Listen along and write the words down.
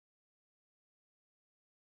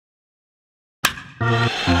All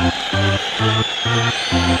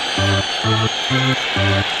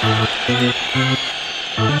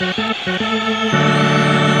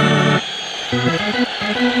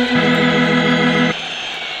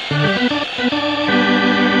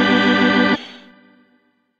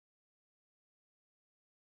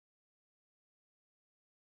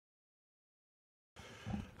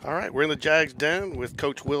right, we're in the Jags den with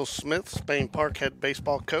Coach Will Smith, Spain Park head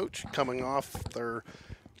baseball coach, coming off their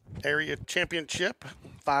area championship,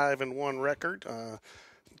 5-1 record.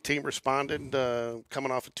 Team responded,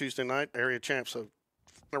 coming off a Tuesday night area champ. So,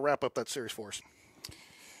 to wrap up that series for us.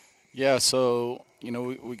 Yeah, so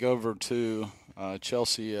we go over to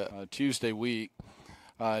Chelsea Tuesday week.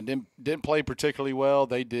 Didn't play particularly well.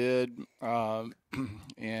 They did, and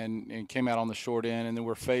came out on the short end. And then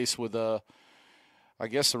we're faced with the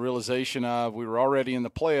realization of we were already in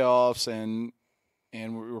the playoffs, and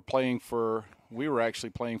we were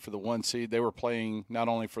actually playing for the 1 seed. They were playing not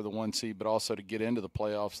only for the 1 seed but also to get into the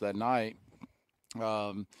playoffs that night.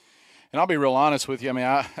 And I'll be real honest with you. I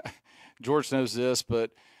mean, George knows this,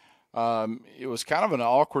 but it was kind of an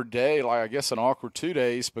awkward day, an awkward 2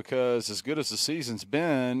 days, because as good as the season's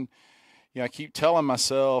been, I keep telling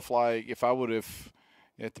myself, if I would have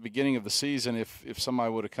at the beginning of the season, if somebody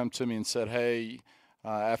would have come to me and said, hey,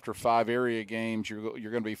 after 5 area games, you're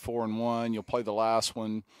going to be 4-1. You'll play the last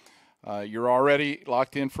one. You're already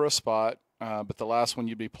locked in for a spot, but the last one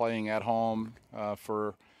you'd be playing at home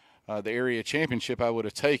for the area championship. I would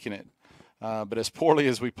have taken it. But as poorly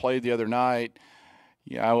as we played the other night,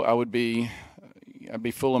 I'd be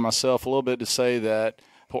fooling myself a little bit to say that,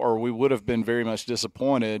 or we would have been very much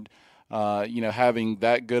disappointed. Having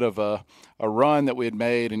that good of a run that we had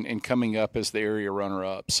made and coming up as the area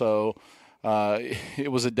runner-up. So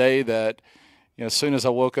it was a day that, as soon as I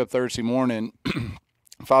woke up Thursday morning,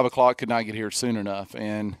 5 o'clock could not get here soon enough,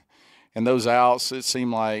 and those outs, it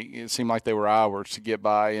seemed like they were hours to get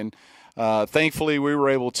by, and thankfully we were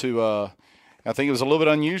able to. I think it was a little bit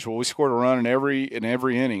unusual. We scored a run in every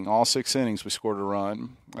inning, all 6 innings. We scored a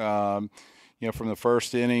run. From the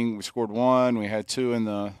first inning, we scored 1. We had 2 in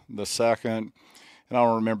the second, and I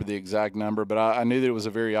don't remember the exact number, but I knew that it was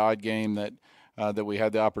a very odd game that we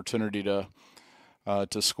had the opportunity to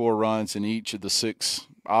score runs in each of the 6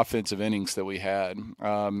 offensive innings that we had.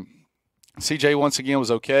 CJ once again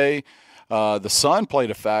was okay. The sun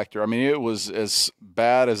played a factor. I mean, it was as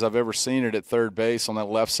bad as I've ever seen it at third base on that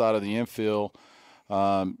left side of the infield.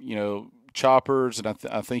 Choppers, and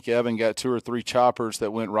I think Evan got 2 or 3 choppers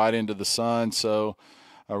that went right into the sun. So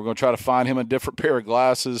we're going to try to find him a different pair of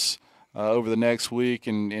glasses over the next week,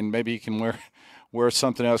 and maybe he can wear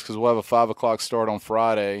something else, because we'll have a 5 o'clock start on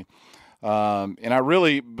Friday. And I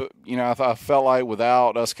really, I felt like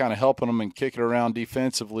without us kind of helping them and kicking around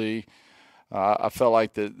defensively, I felt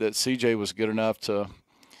like that CJ was good enough to,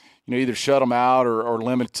 either shut them out or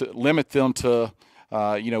limit them to,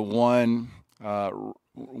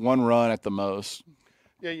 one run at the most.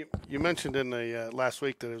 Yeah, you mentioned in the last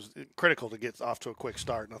week that it was critical to get off to a quick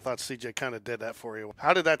start, and I thought CJ kind of did that for you.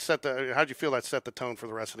 How did you feel that set the tone for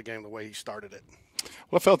the rest of the game, the way he started it?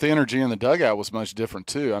 Well, I felt the energy in the dugout was much different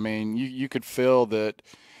too. I mean, you could feel that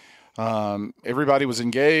everybody was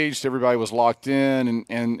engaged, everybody was locked in,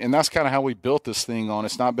 and that's kind of how we built this thing on.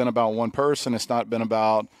 It's not been about one person. It's not been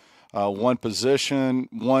about one position,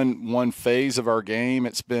 one phase of our game.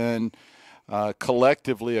 It's been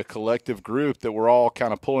collectively a collective group that we're all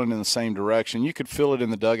kind of pulling in the same direction. You could feel it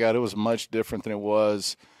in the dugout. It was much different than it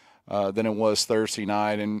was Thursday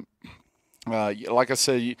night. And like I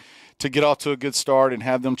said, to get off to a good start and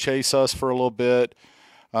have them chase us for a little bit,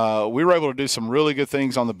 we were able to do some really good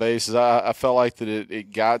things on the bases. I felt like that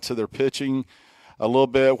it got to their pitching a little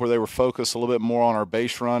bit, where they were focused a little bit more on our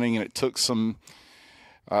base running, and it took some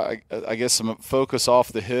some focus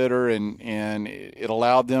off the hitter, and it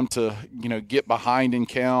allowed them to, get behind in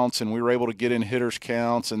counts, and we were able to get in hitters'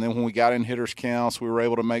 counts. And then when we got in hitters' counts, we were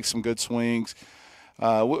able to make some good swings.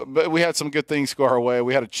 But we had some good things go our way.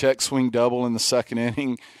 We had a check swing double in the second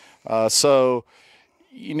inning. So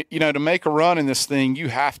to make a run in this thing, you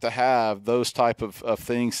have to have those type of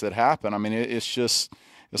things that happen. I mean, it's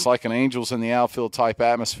like an angels in the outfield type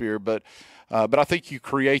atmosphere, but I think you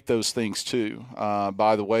create those things too,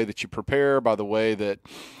 by the way that you prepare, by the way that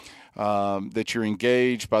you're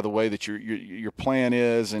engaged, by the way that your plan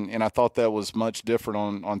is, and I thought that was much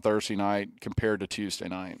different on Thursday night compared to Tuesday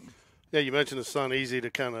night. Yeah, you mentioned the sun. Easy to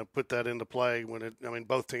kind of put that into play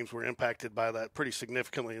both teams were impacted by that pretty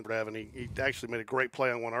significantly. And he actually made a great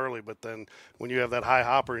play on one early, but then when you have that high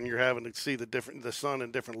hopper and you're having to see the sun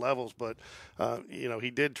in different levels, but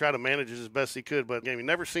he did try to manage it as best he could. But he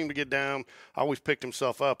never seemed to get down. Always picked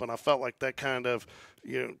himself up, and I felt like that kind of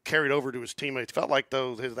carried over to his teammates. Felt like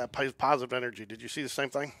that positive energy. Did you see the same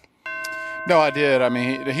thing? No, I did. I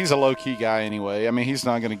mean, he's a low-key guy anyway. I mean, he's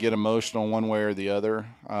not going to get emotional one way or the other.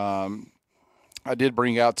 I did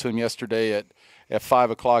bring out to him yesterday at 5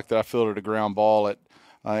 o'clock that I fielded a ground ball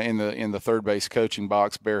in the third base coaching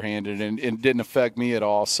box barehanded, and it didn't affect me at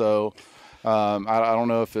all. So I don't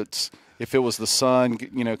know if it was the sun,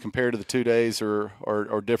 compared to the 2 days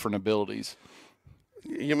or different abilities.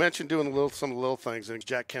 You mentioned doing some of the little things. And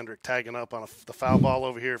Jack Kendrick tagging up on the foul ball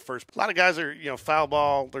over here first. A lot of guys are, foul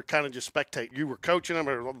ball. They're kind of just spectate. You were coaching them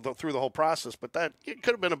through the whole process, but it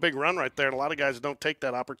could have been a big run right there. And a lot of guys don't take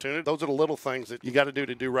that opportunity. Those are the little things that you got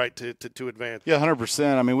to do right to advance. Yeah,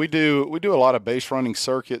 100%. I mean, we do a lot of base running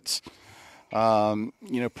circuits,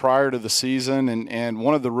 prior to the season. And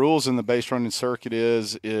one of the rules in the base running circuit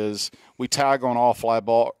is we tag on all fly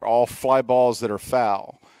balls that are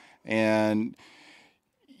foul. And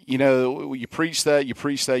you preach that,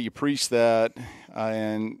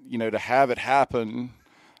 and to have it happen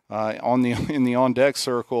in the on deck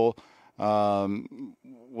circle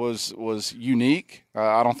was unique.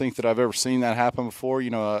 I don't think that I've ever seen that happen before.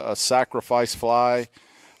 A sacrifice fly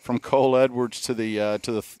from Cole Edwards to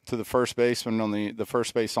the first baseman on the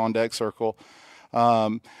first base on deck circle.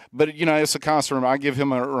 But it's a constant. I give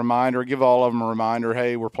him a reminder. Give all of them a reminder.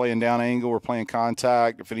 Hey, we're playing down angle. We're playing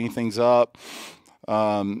contact. If anything's up.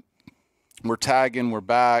 We're tagging, we're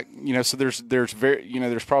back, so there's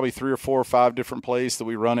probably 3 or 4 or 5 different plays that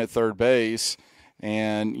we run at third base,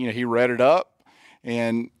 and, he read it up,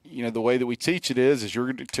 and, the way that we teach it is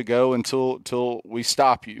you're to go until we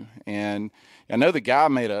stop you. And I know the guy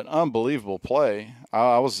made an unbelievable play.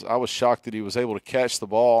 I was shocked that he was able to catch the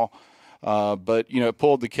ball, but, it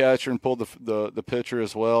pulled the catcher and pulled the pitcher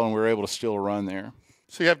as well, and we were able to steal a run there.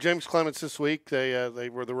 So you have James Clemens this week. They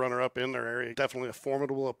were the runner-up in their area. Definitely a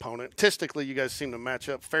formidable opponent. Statistically, you guys seem to match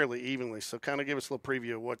up fairly evenly. So kind of give us a little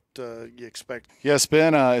preview of what you expect. Yeah, it's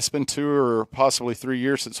been 2 or possibly 3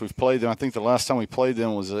 years since we've played them. I think the last time we played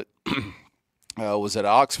them was at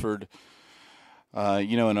Oxford.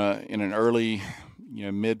 In an early,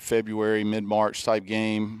 mid-February, mid-March type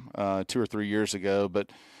game 2 or 3 years ago. But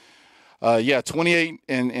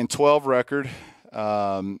 28-12 record.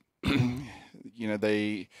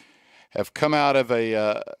 They have come out of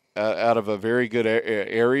a very good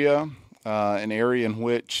area, an area in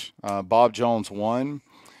which Bob Jones won.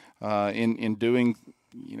 In doing,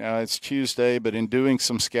 it's Tuesday, but in doing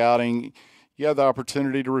some scouting, you have the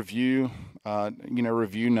opportunity to review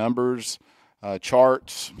numbers,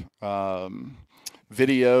 charts,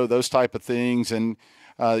 video, those type of things. And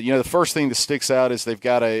the first thing that sticks out is they've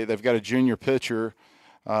got a junior pitcher.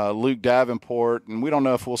 Luke Davenport, and we don't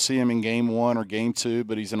know if we'll see him in game 1 or game 2,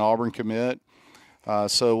 but he's an Auburn commit.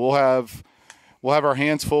 So we'll have our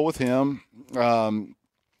hands full with him. And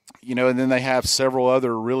then they have several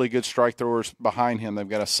other really good strike throwers behind him. They've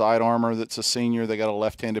got a side armor that's a senior. They got a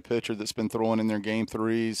left-handed pitcher that's been throwing in their game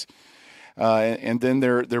 3s. And then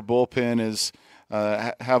their bullpen is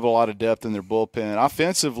have a lot of depth in their bullpen.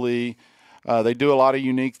 Offensively, they do a lot of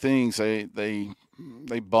unique things. They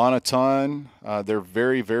bunt a ton. They're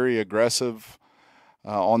very, very aggressive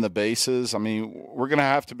on the bases. I mean, we're going to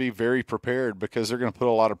have to be very prepared because they're going to put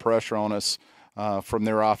a lot of pressure on us from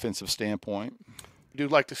their offensive standpoint. They do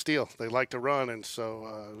like to steal. They like to run, and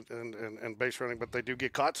so and base running, but they do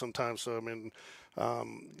get caught sometimes. So a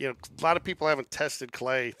lot of people haven't tested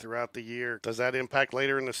Clay throughout the year. Does that impact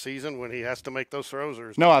later in the season when he has to make those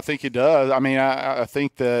throws? No, I think it does. I mean, I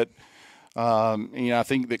think that I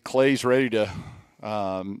think that Clay's ready to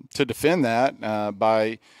defend that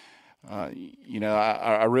by, I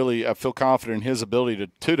feel confident in his ability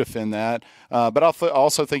to defend that. But I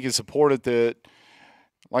also think it's important that,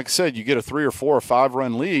 like I said, you get a 3 or 4 or 5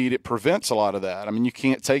 run lead. It prevents a lot of that. I mean, you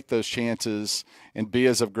can't take those chances and be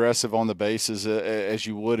as aggressive on the bases as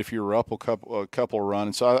you would if you were up a couple of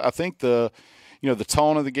runs. So I think the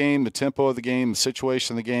tone of the game, the tempo of the game, the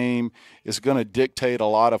situation of the game is going to dictate a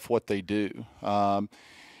lot of what they do. And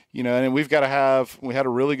we had a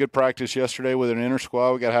really good practice yesterday with an inter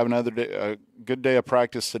squad. We got to have another day, a good day of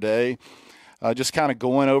practice today. Just kind of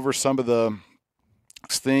going over some of the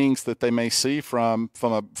things that they may see from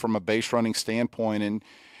a base running standpoint,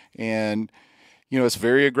 and it's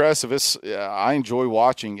very aggressive. I enjoy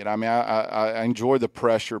watching it. I mean, I enjoy the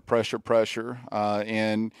pressure,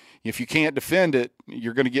 and if you can't defend it,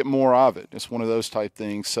 you're going to get more of it. It's one of those type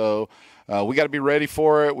things. So we got to be ready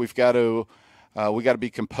for it. We got to be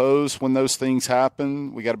composed when those things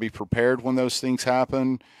happen. We got to be prepared when those things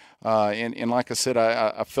happen. And like I said,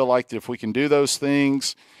 I feel like that if we can do those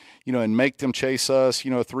things, and make them chase us,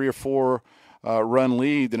 a 3 or 4 run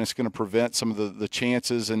lead, then it's going to prevent some of the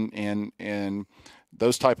chances and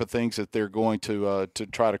those type of things that they're going to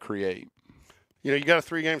try to create. You got a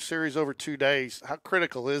 3-game series over 2 days. How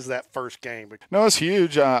critical is that first game? No, it's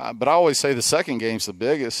huge. But I always say the second game's the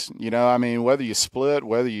biggest. I mean, whether you split,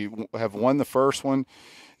 whether you have won the first one,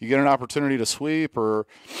 you get an opportunity to sweep, or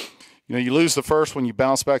you lose the first one, you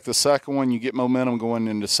bounce back the second one, you get momentum going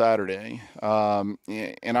into Saturday.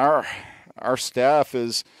 And our staff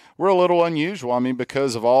we're a little unusual. I mean,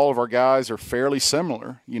 because of all of our guys are fairly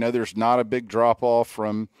similar. There's not a big drop-off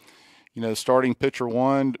from, starting pitcher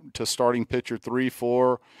 1 to starting pitcher 3,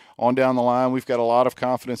 4, on down the line. We've got a lot of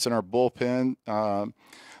confidence in our bullpen.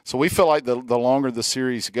 So we feel like the longer the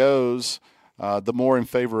series goes, the more in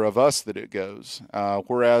favor of us that it goes.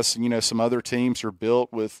 Whereas, some other teams are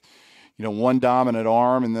built with, one dominant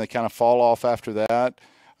arm and they kind of fall off after that.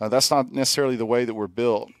 That's not necessarily the way that we're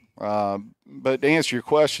built. But to answer your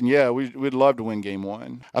question, yeah, we'd love to win game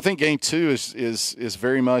 1. I think game 2 is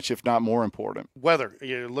very much, if not more important. Weather.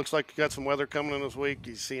 It looks like you got some weather coming in this week.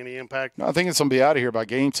 Do you see any impact? No, I think it's going to be out of here by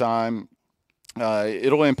game time.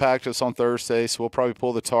 It'll impact us on Thursday, so we'll probably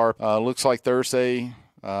pull the tarp. Looks like Thursday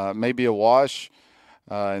may be a wash,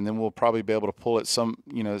 and then we'll probably be able to pull it at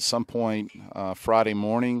some point Friday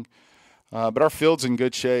morning. But our field's in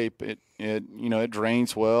good shape. It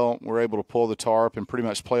drains well. We're able to pull the tarp and pretty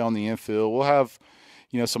much play on the infield. We'll have,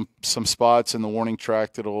 some spots in the warning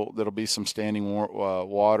track that'll be some standing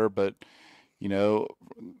water, but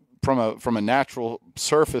from a natural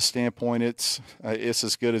surface standpoint, it's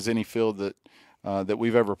as good as any field that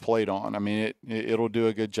we've ever played on. I mean, it'll do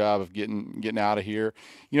a good job of getting out of here.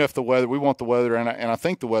 If the weather, we want the weather, and I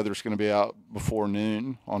think the weather's going to be out before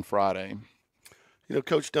noon on Friday.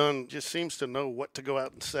 Coach Dunn just seems to know what to go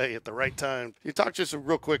out and say at the right time. You talk just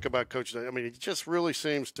real quick about Coach Dunn. I mean, he just really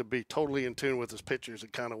seems to be totally in tune with his pitchers and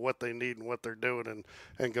kind of what they need and what they're doing,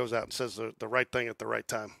 and goes out and says the right thing at the right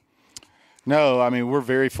time. No, I mean, we're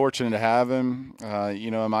very fortunate to have him.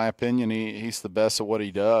 In my opinion, he's the best at what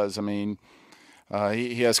he does. I mean,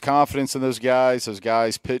 he has confidence in those guys. Those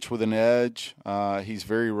guys pitch with an edge. He's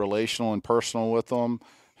very relational and personal with them.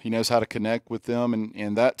 He knows how to connect with them,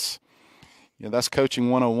 and that's – that's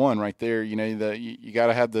coaching 101 right there. You got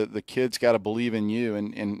to have the kids got to believe in you,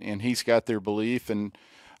 and he's got their belief. And,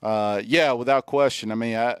 without question. I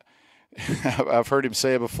mean, I've heard him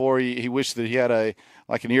say it before. He wished that he had an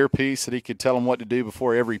earpiece that he could tell him what to do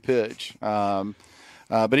before every pitch. But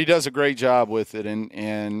he does a great job with it,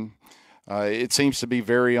 and it seems to be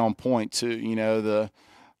very on point too.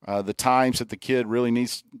 The times that the kid really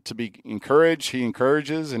needs to be encouraged, he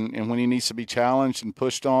encourages, and when he needs to be challenged and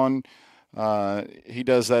pushed on, he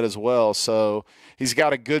does that as well. So he's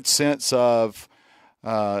got a good sense of,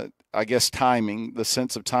 timing, the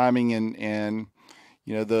sense of timing, and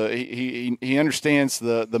he understands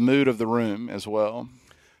the mood of the room as well.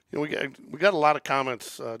 We got a lot of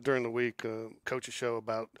comments during the week, Coach's show,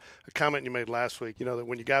 about a comment you made last week. That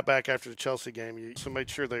when you got back after the Chelsea game, you also made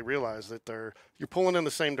sure they realized that you're pulling in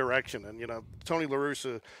the same direction. And Tony La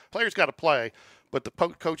Russa, players got to play, but the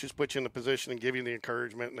coaches put you in the position and give you the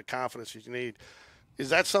encouragement and the confidence that you need. Is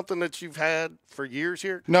that something that you've had for years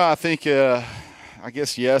here? No, I think I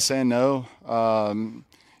guess yes and no.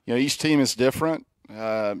 Each team is different.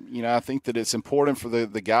 I think that it's important for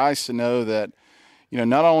the guys to know that.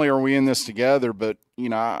 Not only are we in this together, but,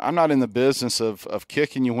 I'm not in the business of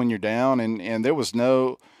kicking you when you're down. And there was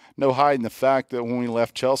no hiding the fact that when we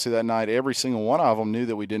left Chelsea that night, every single one of them knew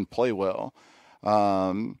that we didn't play well.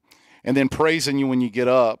 And then praising you when you get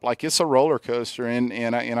up. Like, it's a roller coaster.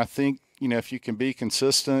 And I think, if you can be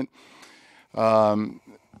consistent, and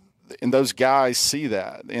those guys see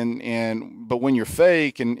that. But when you're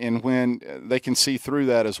fake and when they can see through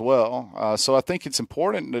that as well. So I think it's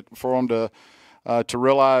important for them to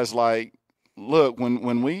realize, like, look,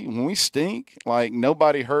 when we stink, like,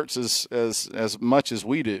 nobody hurts as much as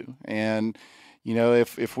we do. And,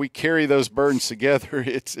 if we carry those burdens together,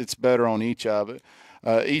 it's better on each of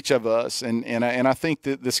us. And I think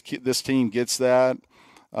that this team gets that.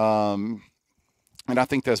 And I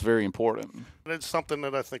think that's very important. It's something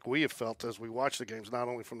that I think we have felt as we watch the games, not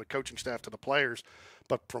only from the coaching staff to the players,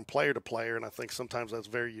 but from player to player. And I think sometimes that's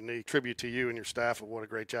very unique. Tribute to you and your staff of what a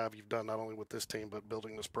great job you've done, not only with this team, but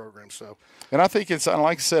building this program. So, and I think it's,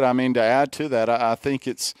 like I said, I mean, to add to that, I think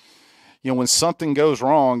it's, when something goes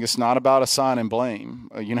wrong, it's not about assigning blame.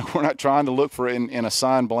 We're not trying to look for it and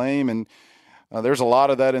assign blame. And there's a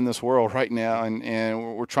lot of that in this world right now.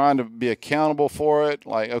 And we're trying to be accountable for it.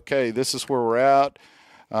 Like, okay, this is where we're at.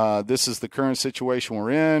 This is the current situation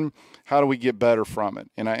we're in. How do we get better from it?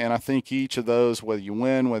 And I think each of those, whether you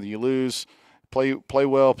win, whether you lose, play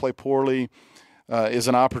well, play poorly, is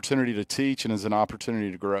an opportunity to teach and is an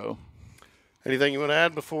opportunity to grow. Anything you want to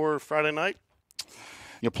add before Friday night?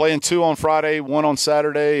 Playing 2 on Friday, 1 on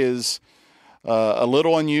Saturday is a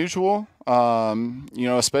little unusual,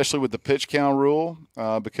 especially with the pitch count rule,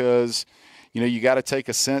 because, you got to take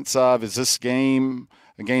a sense of, is this game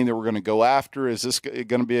a game that we're going to go after? Is this going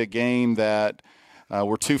to be a game that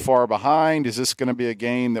we're too far behind? Is this going to be a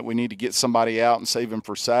game that we need to get somebody out and save him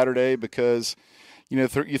for Saturday? Because, you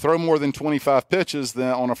throw more than 25 pitches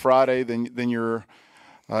on a Friday, then you're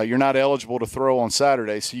not eligible to throw on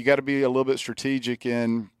Saturday. So you got to be a little bit strategic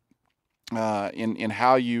in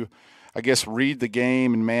how you, I guess, read the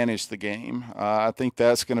game and manage the game. I think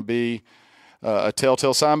that's going to be a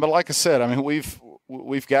telltale sign. But like I said, I mean,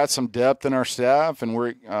 we've got some depth in our staff, and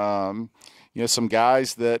we're some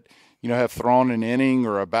guys that have thrown an inning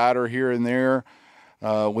or a batter here and there.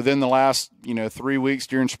 Within the last 3 weeks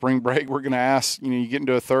during spring break, we're going to ask, you get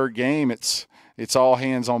into a third game, it's all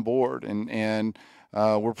hands on board, and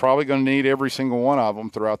we're probably going to need every single one of them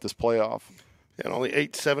throughout this playoff. And only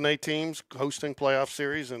 8 7A teams hosting playoff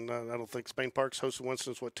series, and I don't think Spain Park's hosted one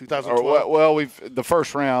since 2012. Well, the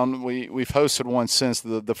first round we've hosted one since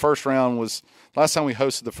the first round was last time we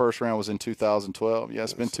hosted the first round was in 2012. Yeah,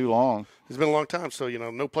 it's been too long. It's been a long time. So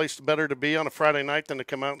no place better to be on a Friday night than to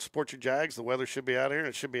come out and support your Jags. The weather should be out here, and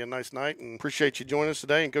it should be a nice night. And appreciate you joining us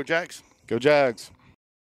today. And go Jags! Go Jags!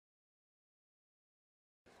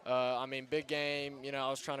 Big game. I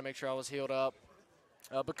was trying to make sure I was healed up,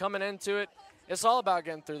 but coming into it. It's all about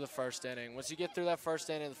getting through the first inning. Once you get through that first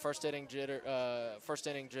inning, the first inning jitters,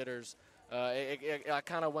 I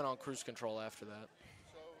kind of went on cruise control after that.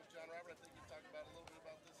 So, John Robert, I think you talked about a little bit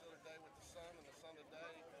about this the other day with the sun and the sun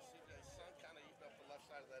today. CJ's sun kind of eating up the left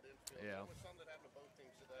side of that infield. Yeah. There was some that happened to both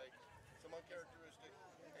teams today. Some uncharacteristic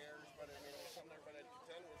errors, but it was something everybody had to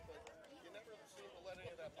contend with. But you never seemed to let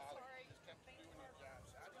any of that bother you. You just kept doing your job.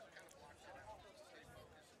 So how do you kind of block that out to stay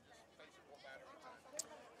focused and just face it one batter at a time?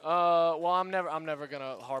 Well, I'm never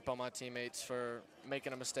gonna harp on my teammates for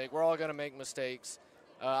making a mistake. We're all gonna make mistakes.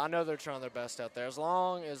 I know they're trying their best out there. As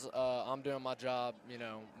long as I'm doing my job,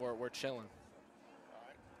 we're chilling. All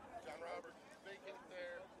right, John Robert, big hit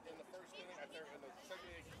there in the first inning. Out there in the second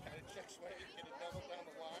inning, you kind of check swing, get it double down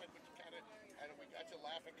the line, but we got you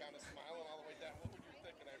laughing, kind of smiling all the way down. What were you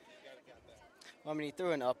thinking after you got that? Well, he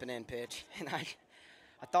threw an up and in pitch, and I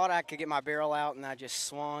thought I could get my barrel out, and I just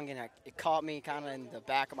swung, and it caught me kind of in the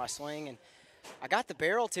back of my swing, and I got the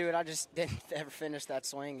barrel to it. I just didn't ever finish that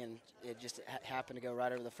swing, and it just happened to go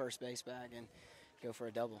right over the first base bag and go for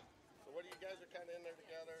a double. So what do you guys are kind of in there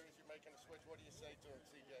together as you're making a switch? What do you say to him,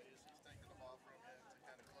 CJ, as he's taking the ball from you to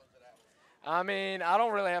kind of close it out? I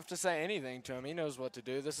don't really have to say anything to him. He knows what to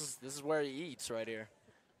do. This is where he eats right here.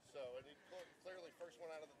 So, and he clearly first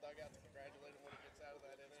one out of the dugout to congratulate him when he gets out of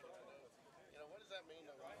that inning. What does that mean,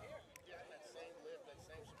 though? You have that same lift, that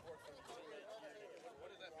same support from the teammates here.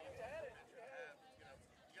 What does that mean to have,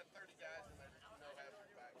 you got 30 guys in there that have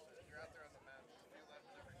your back. So you're out there on the mound. You feel that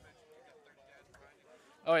with every pitch, you got 30 guys behind you?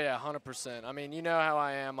 Oh, yeah, 100%. You know how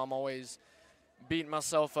I am. I'm always beating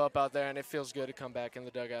myself up out there, and it feels good to come back in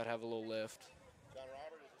the dugout, have a little lift. John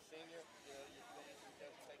Robert, as a senior,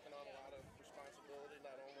 you've taken on a lot of responsibility,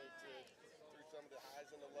 not only through some of the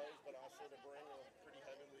highs and the lows, but also to bring a pretty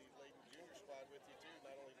heavily laden junior squad with you, too,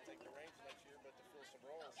 not only to take the reins next year, but to fill some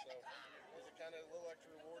roles. So is it kind of a little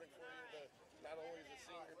extra rewarding for you to not only as a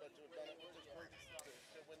senior, but to have done it with this group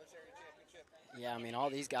to win this area championship? Yeah,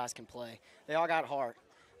 all these guys can play. They all got heart.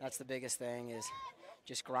 That's the biggest thing, is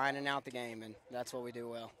just grinding out the game, and that's what we do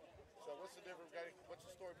well. So what's the difference? What's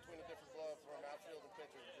the story between the different gloves from outfield and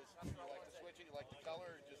pitcher? You like the switch it, you like the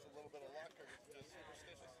color, or just a little bit of luck, or just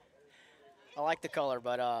superstitious? I like the color,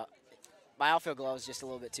 but my outfield glove is just a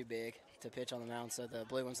little bit too big to pitch on the mound, so the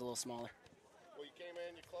blue one's a little smaller. Well, you came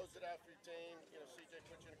in, you closed it out for your team. CJ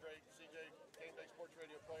put you in a great Game Day Sports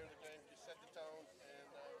Radio Player of the Game. You set the tone, and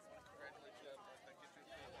I want to congratulate you. I think it's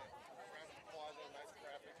a round of applause and a nice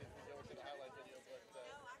graphic as we go into the highlight video. But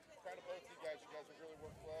proud of both of you guys. You guys have really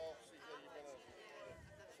worked well. CJ, you've been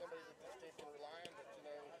somebody that this team can rely on.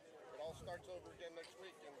 all starts over again next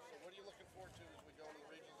week. And so what are you looking forward to as we go into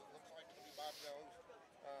the regions? It looks like it'll be Bob Jones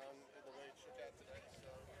the way it shook out today.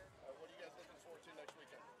 So what are you guys looking forward to next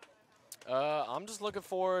weekend? I'm just looking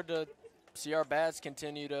forward to see our bats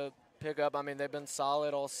continue to pick up. I mean, they've been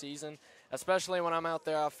solid all season, especially when I'm out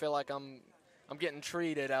there. I feel like I'm getting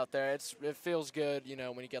treated out there. It feels good, you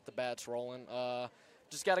know, when you get the bats rolling.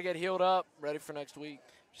 Just got to get healed up, ready for next week.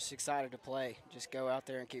 Just excited to play. Just go out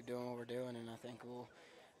there and keep doing what we're doing, and I think we'll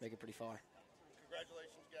make it pretty far.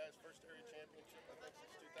 Congratulations, guys. First area championship, I think,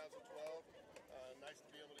 since 2012. Nice to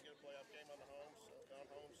be able to get a playoff game on home.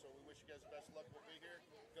 So we wish you guys the best of luck. We'll be here.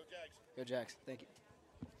 Go Jags. Go Jags. Thank you.